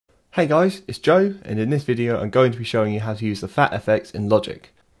Hey guys, it's Joe, and in this video I'm going to be showing you how to use the Phat FX in Logic.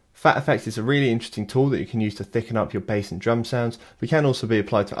 Phat FX is a really interesting tool that you can use to thicken up your bass and drum sounds, but can also be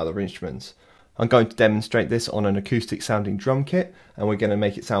applied to other instruments. I'm going to demonstrate this on an acoustic sounding drum kit, and we're going to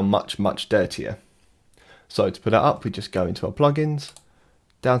make it sound much dirtier. So to put it up, we just go into our plugins,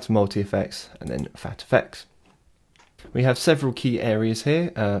 down to multi-effects, and then Phat FX. We have several key areas here.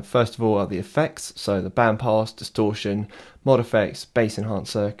 First of all are the effects, so the Bandpass, Distortion, Mod Effects, Bass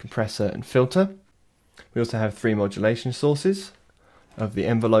Enhancer, Compressor and Filter. We also have three modulation sources of the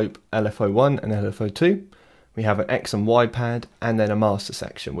envelope LFO1 and LFO2. We have an X and Y pad and then a master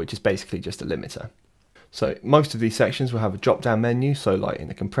section, which is basically just a limiter. So most of these sections will have a drop down menu, so like in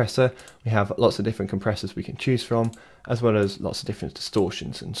the compressor we have lots of different compressors we can choose from, as well as lots of different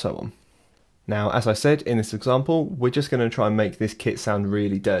distortions and so on. Now, as I said, in this example, we're just going to try and make this kit sound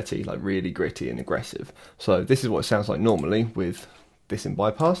really dirty, like really gritty and aggressive. So this is what it sounds like normally with this in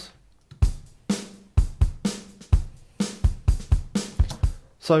bypass.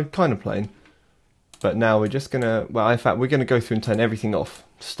 So kind of plain, but now we're just going to, well, in fact, we're going to go through and turn everything off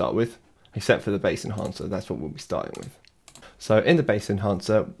to start with, except for the bass enhancer. That's what we'll be starting with. So in the bass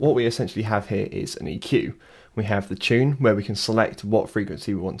enhancer, what we essentially have here is an EQ. We have the tune, where we can select what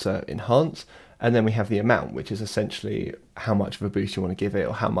frequency we want to enhance, and then we have the amount, which is essentially how much of a boost you want to give it,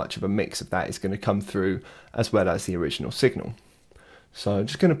 or how much of a mix of that is going to come through, as well as the original signal. So I'm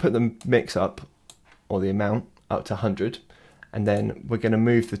just going to put the mix up, or the amount, up to 100, and then we're going to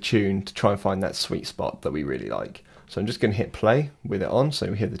move the tune to try and find that sweet spot that we really like. So I'm just going to hit play with it on,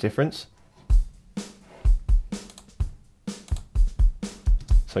 so we hear the difference.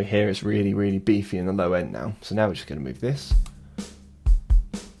 So here it's really beefy in the low end now. So now we're just going to move this.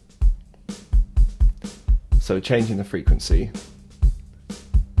 So changing the frequency.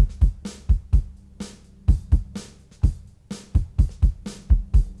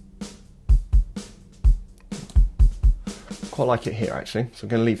 Quite like it here actually, so I'm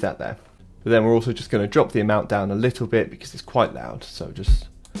going to leave that there. But then we're also just going to drop the amount down a little bit because it's quite loud, so just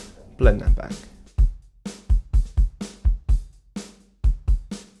blend that back.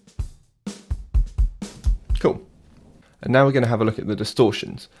 Cool. And now we're going to have a look at the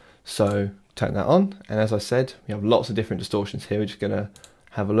distortions. So turn that on, and as I said, we have lots of different distortions here. We're just going to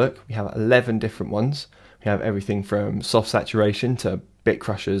have a look. We have 11 different ones. We have everything from soft saturation to bit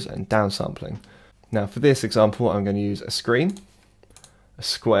crushers and downsampling. Now for this example, I'm going to use a scream, a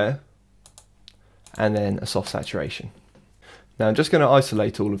square, and then a soft saturation. Now I'm just going to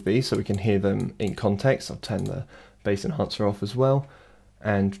isolate all of these so we can hear them in context. I'll turn the bass enhancer off as well,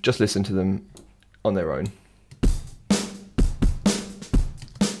 and just listen to them on their own.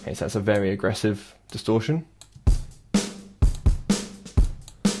 Okay, so that's a very aggressive distortion. It's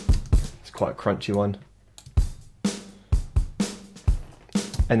quite a crunchy one.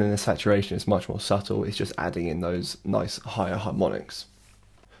 And then the saturation is much more subtle, it's just adding in those nice higher harmonics.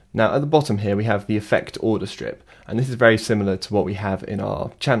 Now at the bottom here we have the effect order strip, and this is very similar to what we have in our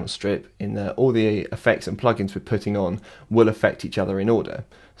channel strip, in that all the effects and plugins we're putting on will affect each other in order.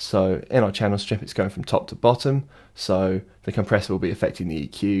 So in our channel strip it's going from top to bottom, so the compressor will be affecting the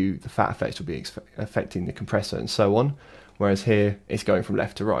EQ, the Phat effects will be affecting the compressor and so on, whereas here it's going from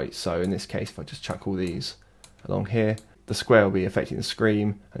left to right. So in this case, if I just chuck all these along here, the square will be affecting the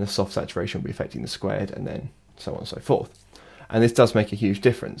scream and the soft saturation will be affecting the squared, and then so on and so forth. And this does make a huge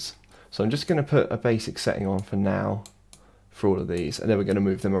difference. So I'm just going to put a basic setting on for now for all of these, and then we're going to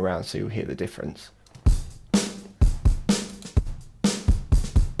move them around so you'll hear the difference.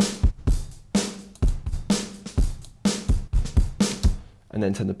 And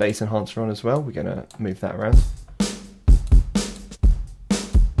then turn the bass enhancer on as well. We're going to move that around.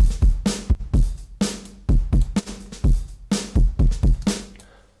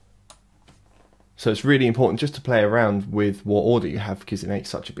 So it's really important just to play around with what order you have, because it makes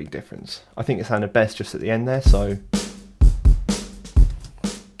such a big difference. I think it sounded best just at the end there, so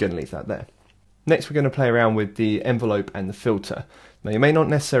going to leave that there. Next we're going to play around with the envelope and the filter. Now you may not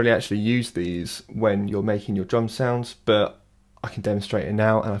necessarily actually use these when you're making your drum sounds, but I can demonstrate it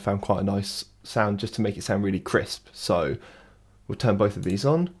now, and I found quite a nice sound just to make it sound really crisp. So we'll turn both of these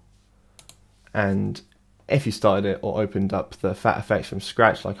on, and if you started it or opened up the Phat FX from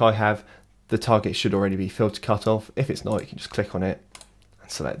scratch like I have, the target should already be filter cut off. If it's not, you can just click on it and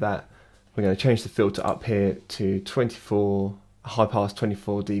select that. We're going to change the filter up here to 24, high pass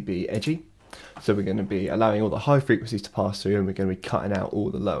 24 dB edgy. So we're going to be allowing all the high frequencies to pass through, and we're going to be cutting out all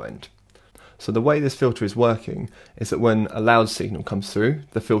the low end. So the way this filter is working is that when a loud signal comes through,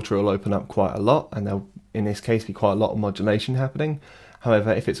 the filter will open up quite a lot, and there'll, in this case, be quite a lot of modulation happening.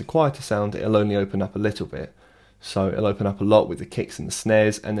 However, if it's a quieter sound, it'll only open up a little bit. So it'll open up a lot with the kicks and the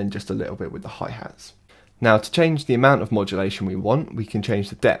snares, and then just a little bit with the hi-hats. Now to change the amount of modulation we want, we can change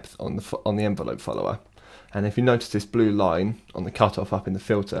the depth on the envelope follower. And if you notice this blue line on the cutoff up in the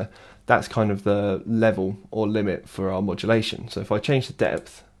filter, that's kind of the level or limit for our modulation. So if I change the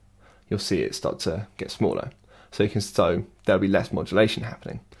depth, you'll see it start to get smaller. So there'll be less modulation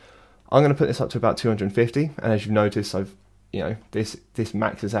happening. I'm going to put this up to about 250, and as you've noticed, this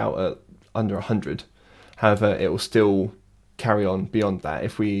maxes out at under 100. However, it will still carry on beyond that.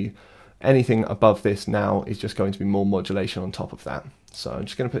 Anything above this now is just going to be more modulation on top of that. So I'm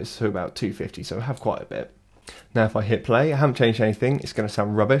just going to put this to about 250, so I have quite a bit. Now if I hit play, I haven't changed anything, it's going to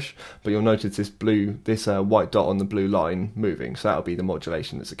sound rubbish, but you'll notice this white dot on the blue line moving, so that'll be the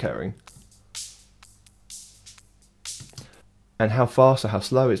modulation that's occurring. And how fast or how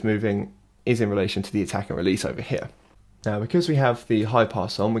slow it's moving is in relation to the attack and release over here. Now because we have the high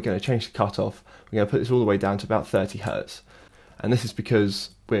pass on, we're going to change the cutoff, we're going to put this all the way down to about 30 Hz. And this is because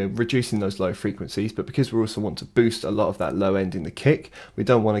we're reducing those low frequencies, but because we also want to boost a lot of that low end in the kick, we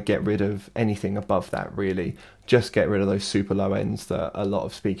don't want to get rid of anything above that really. Just get rid of those super low ends that a lot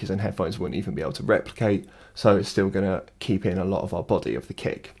of speakers and headphones wouldn't even be able to replicate, so it's still going to keep in a lot of our body of the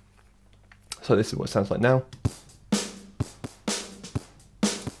kick. So this is what it sounds like now.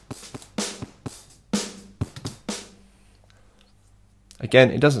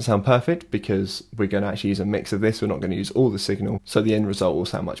 Again, it doesn't sound perfect because we're going to actually use a mix of this, we're not going to use all the signal, so the end result will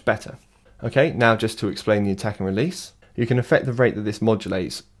sound much better. Okay, now just to explain the attack and release, you can affect the rate that this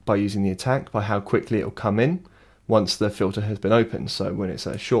modulates by using the attack, by how quickly it will come in once the filter has been opened. So when it's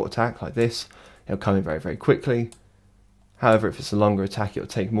a short attack like this, it'll come in very, very quickly. However, if it's a longer attack, it'll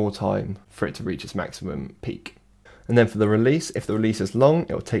take more time for it to reach its maximum peak. And then for the release, if the release is long,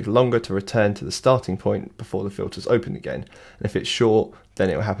 it will take longer to return to the starting point before the filter's open again. And if it's short, then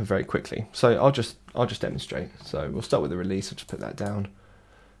it will happen very quickly. So I'll just demonstrate. So we'll start with the release, I'll just put that down.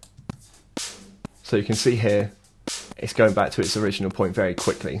 So you can see here, it's going back to its original point very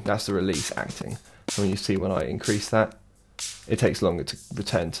quickly. That's the release acting. And when you see when I increase that, it takes longer to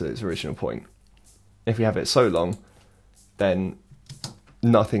return to its original point. If we have it so long, then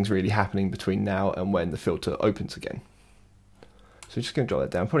nothing's really happening between now and when the filter opens again. So we're just going to drop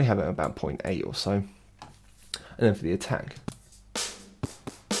that down, probably have it at about 0.8 or so. And then for the attack,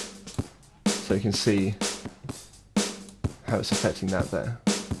 so you can see how it's affecting that there.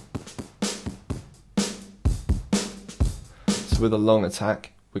 So with a long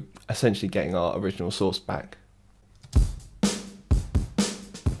attack, we're essentially getting our original source back.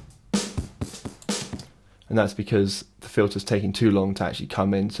 And that's because the filter's taking too long to actually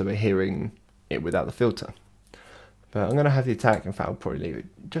come in, so we're hearing it without the filter. But I'm going to have the attack, in fact I'll probably leave it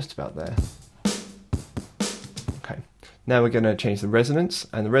just about there. Okay, now we're going to change the resonance,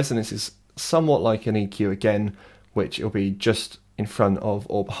 and the resonance is somewhat like an EQ again, which will be just in front of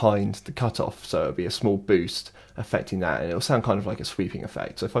or behind the cutoff, so it'll be a small boost affecting that, and it'll sound kind of like a sweeping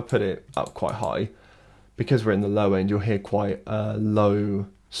effect. So if I put it up quite high, because we're in the low end, you'll hear quite a low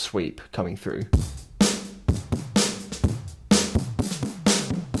sweep coming through.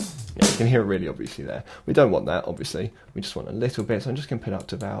 You can hear it really obviously there. We don't want that, obviously. We just want a little bit, so I'm just going to put it up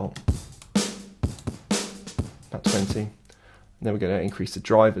to about 20. And then we're going to increase the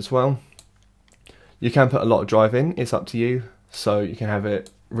drive as well. You can put a lot of drive in, it's up to you. So you can have it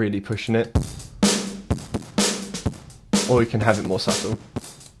really pushing it, or you can have it more subtle.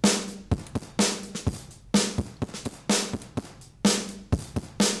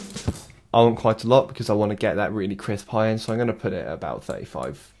 I want quite a lot because I want to get that really crisp high end, so I'm going to put it at about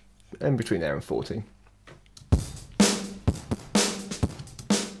 35. In between there and 40.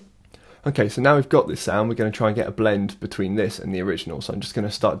 Okay, so now we've got this sound, we're going to try and get a blend between this and the original. So I'm just going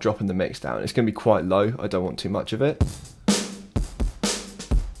to start dropping the mix down. It's going to be quite low, I don't want too much of it.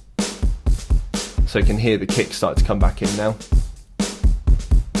 So you can hear the kick start to come back in now.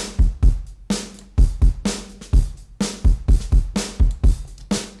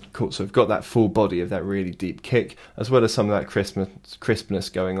 Cool, so we've got that full body of that really deep kick, as well as some of that crispness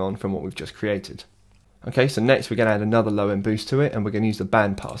going on from what we've just created. Okay, so next we're going to add another low end boost to it, and we're going to use the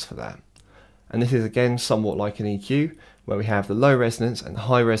bandpass for that. And this is again somewhat like an EQ, where we have the low resonance and the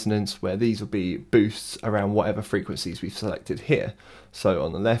high resonance, where these will be boosts around whatever frequencies we've selected here. So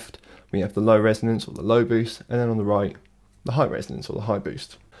on the left we have the low resonance or the low boost, and then on the right the high resonance or the high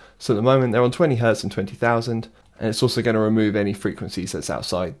boost. So at the moment they're on 20 Hz and 20,000. And it's also going to remove any frequencies that's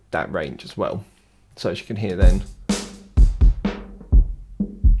outside that range as well. So as you can hear then,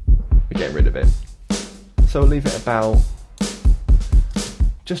 we're getting rid of it. So we'll leave it about,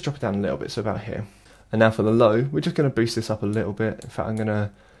 just drop it down a little bit, so about here. And now for the low, we're just going to boost this up a little bit. In fact, I'm going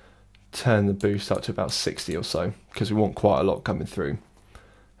to turn the boost up to about 60 or so, because we want quite a lot coming through.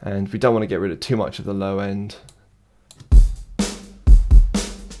 And we don't want to get rid of too much of the low end.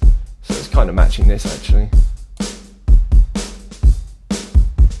 So it's kind of matching this actually.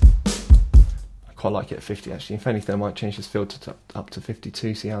 I quite like it at 50 actually. If anything, I might change this filter to up to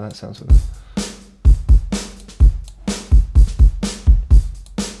 52, see how that sounds with it.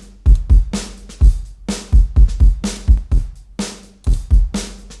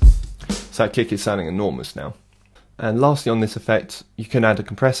 So that kick is sounding enormous now. And lastly on this effect, you can add a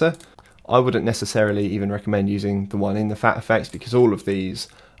compressor. I wouldn't necessarily even recommend using the one in the Phat FX, because all of these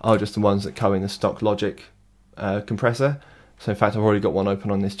are just the ones that come in the stock Logic compressor. So in fact I've already got one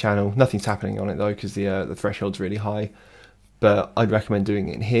open on this channel. Nothing's happening on it though, because the threshold's really high. But I'd recommend doing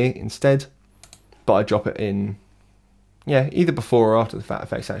it in here instead. But I drop it in, yeah, either before or after the Phat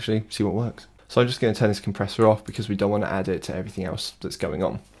FX actually, see what works. So I'm just going to turn this compressor off because we don't want to add it to everything else that's going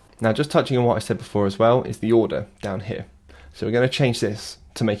on. Now just touching on what I said before as well is the order down here. So we're going to change this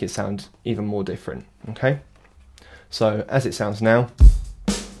to make it sound even more different, okay? So as it sounds now,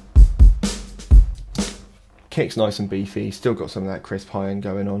 kick's nice and beefy, still got some of that crisp high end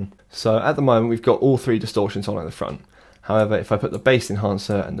going on. So at the moment we've got all three distortions on at the front. However, if I put the bass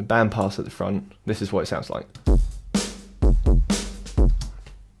enhancer and the bandpass at the front, this is what it sounds like.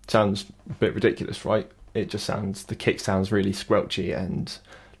 Sounds a bit ridiculous, right? It just sounds, the kick sounds really squelchy and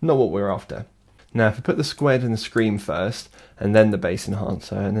not what we're after. Now if I put the squared and the scream first, and then the bass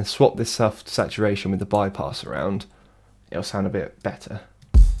enhancer, and then swap this soft saturation with the bypass around, it'll sound a bit better.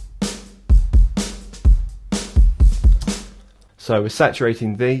 So we're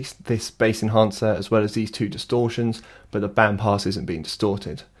saturating this bass enhancer as well as these two distortions, but the bandpass isn't being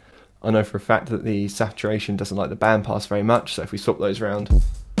distorted. I know for a fact that the saturation doesn't like the bandpass very much, so if we swap those around,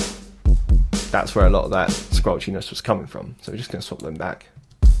 that's where a lot of that squelchiness was coming from. So we're just going to swap them back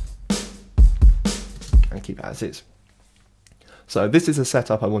and keep it as is. So this is a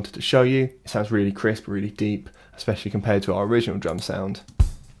setup I wanted to show you. It sounds really crisp, really deep, especially compared to our original drum sound.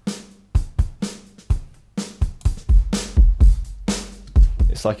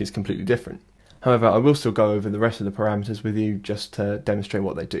 It's like it's completely different. However, I will still go over the rest of the parameters with you just to demonstrate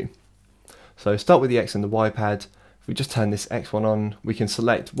what they do. So start with the X and the Y pad. If we just turn this X one on, we can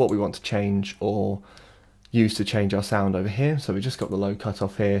select what we want to change or use to change our sound over here. So we just got the low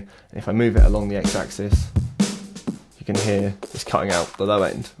cutoff here, and if I move it along the X axis, you can hear it's cutting out the low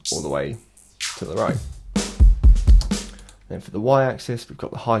end all the way to the right. Then for the Y axis, we've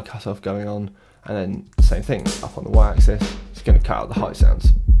got the high cutoff going on, and then same thing, up on the Y axis, it's going to cut out the high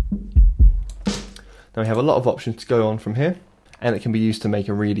sounds. Now we have a lot of options to go on from here, and it can be used to make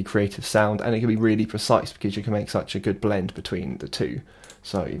a really creative sound, and it can be really precise because you can make such a good blend between the two.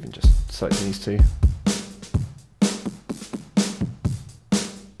 So even just selecting these two.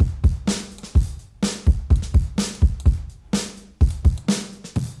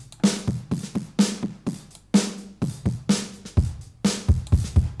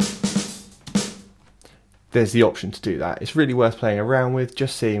 There's the option to do that. It's really worth playing around with,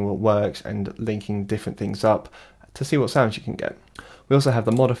 just seeing what works and linking different things up to see what sounds you can get. We also have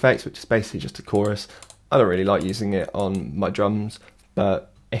the mod effects, which is basically just a chorus. I don't really like using it on my drums,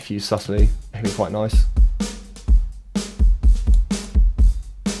 but if used subtly, it can be quite nice.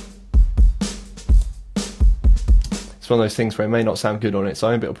 It's one of those things where it may not sound good on its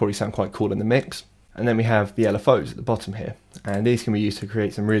own, but it'll probably sound quite cool in the mix. And then we have the LFOs at the bottom here, and these can be used to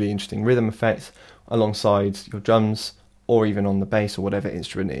create some really interesting rhythm effects alongside your drums, or even on the bass or whatever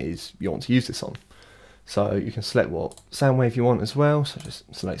instrument it is you want to use this on. So you can select what sound wave you want as well, so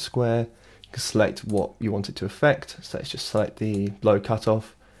just select square. You can select what you want it to affect, so let's just select the low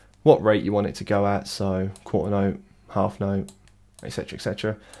cutoff, what rate you want it to go at, so quarter note, half note, etc,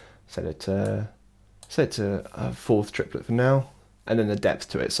 etc. Set it to a fourth triplet for now, and then the depth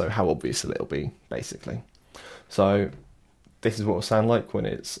to it, so how obvious it'll be, basically. So this is what it'll sound like when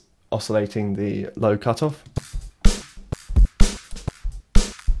it's oscillating the low cutoff.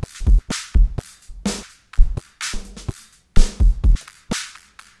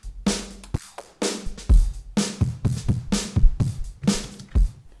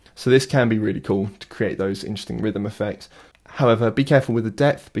 So this can be really cool to create those interesting rhythm effects. However, be careful with the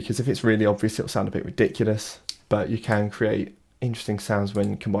depth, because if it's really obvious it'll sound a bit ridiculous, but you can create interesting sounds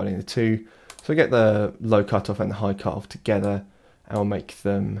when combining the two. So get the low cutoff and the high cutoff together, and we'll make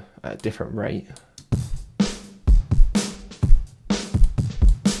them at a different rate.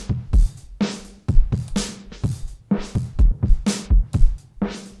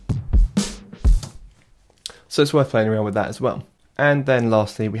 So it's worth playing around with that as well. And then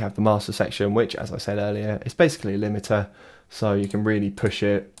lastly we have the master section, which, as I said earlier, is basically a limiter, so you can really push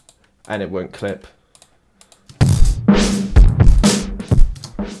it and it won't clip.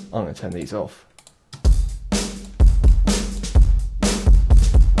 I'm going to turn these off.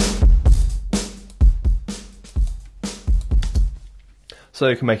 So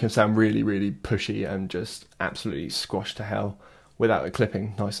you can make them sound really, really pushy and just absolutely squashed to hell without it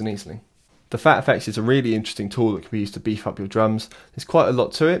clipping nice and easily. The Phat FX is a really interesting tool that can be used to beef up your drums. There's quite a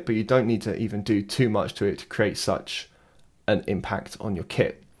lot to it, but you don't need to even do too much to it to create such an impact on your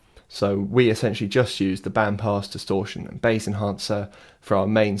kit. So we essentially just use the Bandpass, distortion and bass enhancer for our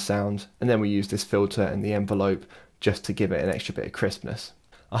main sound, and then we use this filter and the envelope just to give it an extra bit of crispness.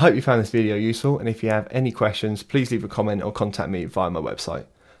 I hope you found this video useful, and if you have any questions, please leave a comment or contact me via my website.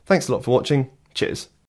 Thanks a lot for watching. Cheers.